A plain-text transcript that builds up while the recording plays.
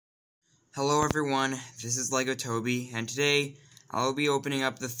Hello everyone, this is Lego Toby, and today I'll be opening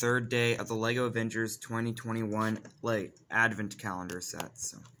up the third day of the LEGO Avengers 2021 Advent Calendar set.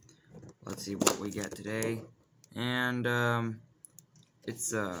 So, let's see what we get today. And,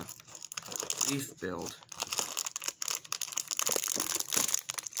 it's a leaf build.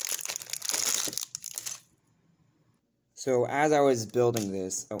 So, as I was building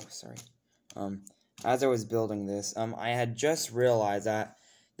this, I had just realized that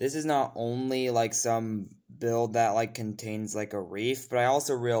this is not only like some build that like contains like a reef, but I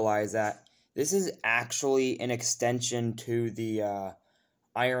also realized that this is actually an extension to the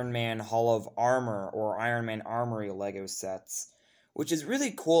Iron Man Hall of Armor or Iron Man Armory Lego sets, which is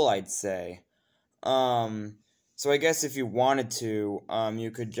really cool, I'd say. So I guess if you wanted to, you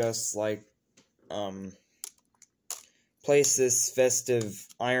could just like place this festive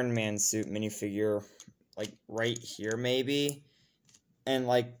Iron Man suit minifigure like right here maybe, and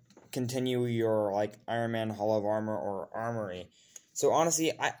like continue your like Iron Man Hall of Armor or Armory. So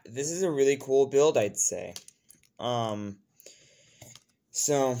honestly, this is a really cool build, I'd say. So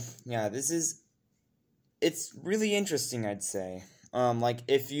yeah, it's really interesting, I'd say. Like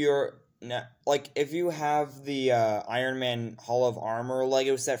if you have the Iron Man Hall of Armor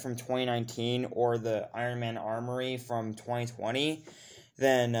Lego set from 2019 or the Iron Man Armory from 2020,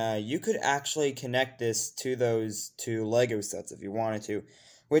 then you could actually connect this to those two Lego sets if you wanted to,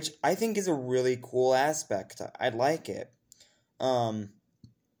 which I think is a really cool aspect. I'd like it. So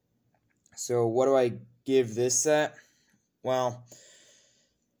what do I give this set? Well,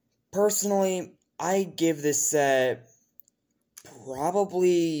 personally, I give this set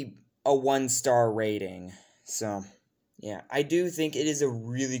probably a 1-star rating. So, yeah, I do think it is a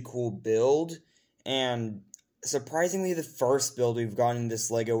really cool build, and surprisingly the first build we've gotten in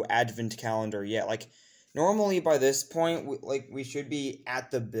this LEGO Advent Calendar yet. Like, normally by this point, we should be at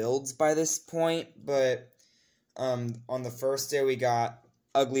the builds by this point, but on the first day we got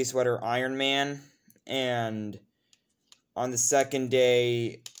Ugly Sweater Iron Man, and on the second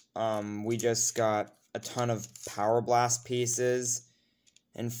day, we just got a ton of Power Blast pieces,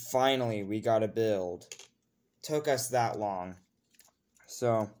 and finally we got a build. Took us that long.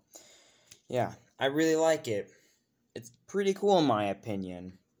 So, yeah, I really like it. It's pretty cool in my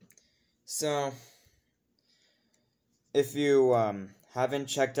opinion. So, if you haven't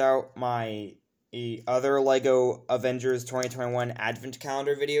checked out my other LEGO Avengers 2021 Advent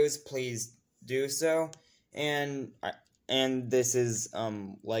Calendar videos, please do so. And this is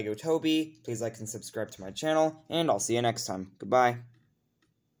Lego Toby. Please like and subscribe to my channel, and I'll see you next time. Goodbye.